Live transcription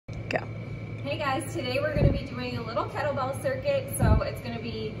Hey guys, today we're going to be doing a little kettlebell circuit. So it's going to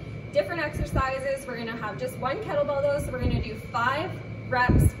be different exercises. We're going to have just one kettlebell though, so we're going to do 5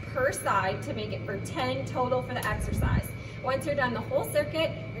 reps per side to make it for 10 total for the exercise. Once you're done the whole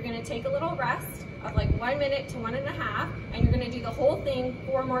circuit, you're going to take a little rest of like 1 minute to 1.5, and you're going to do the whole thing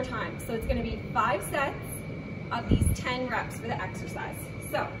 4 more times. So it's going to be 5 sets of these 10 reps for the exercise.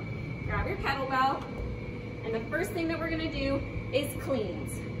 So grab your kettlebell, and the first thing that we're going to do is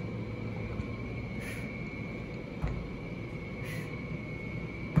cleans.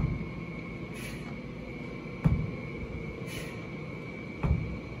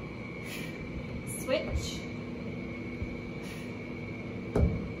 Switch.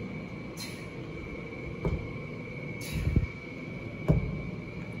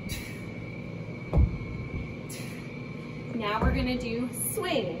 Now we're going to do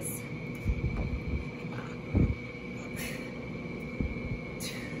swings.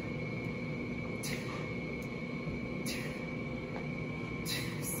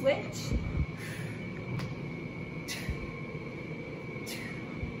 Switch.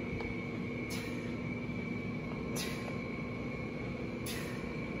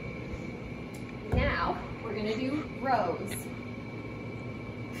 Now we're going to do rows.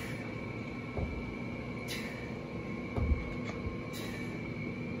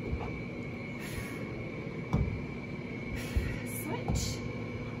 Switch.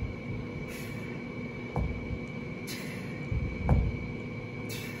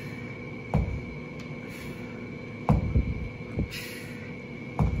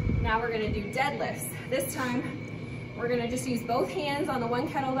 Now we're going to do deadlifts. This time we're going to just use both hands on the one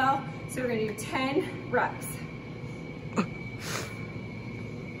kettlebell. So we're going to do 10 reps.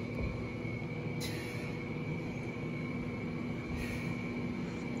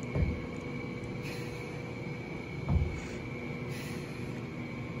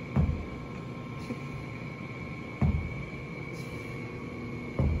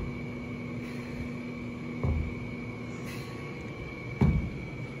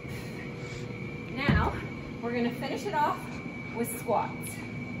 Now we're going to finish it off with squats.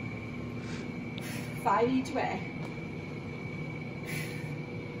 5 each way.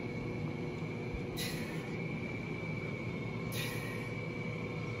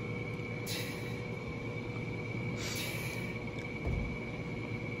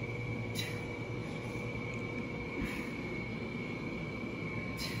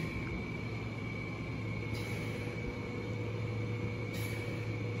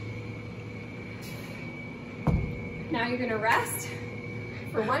 Now you're going to rest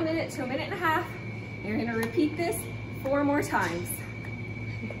for 1 minute to 1.5 minutes. You're going to repeat this 4 more times.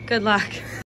 Good luck.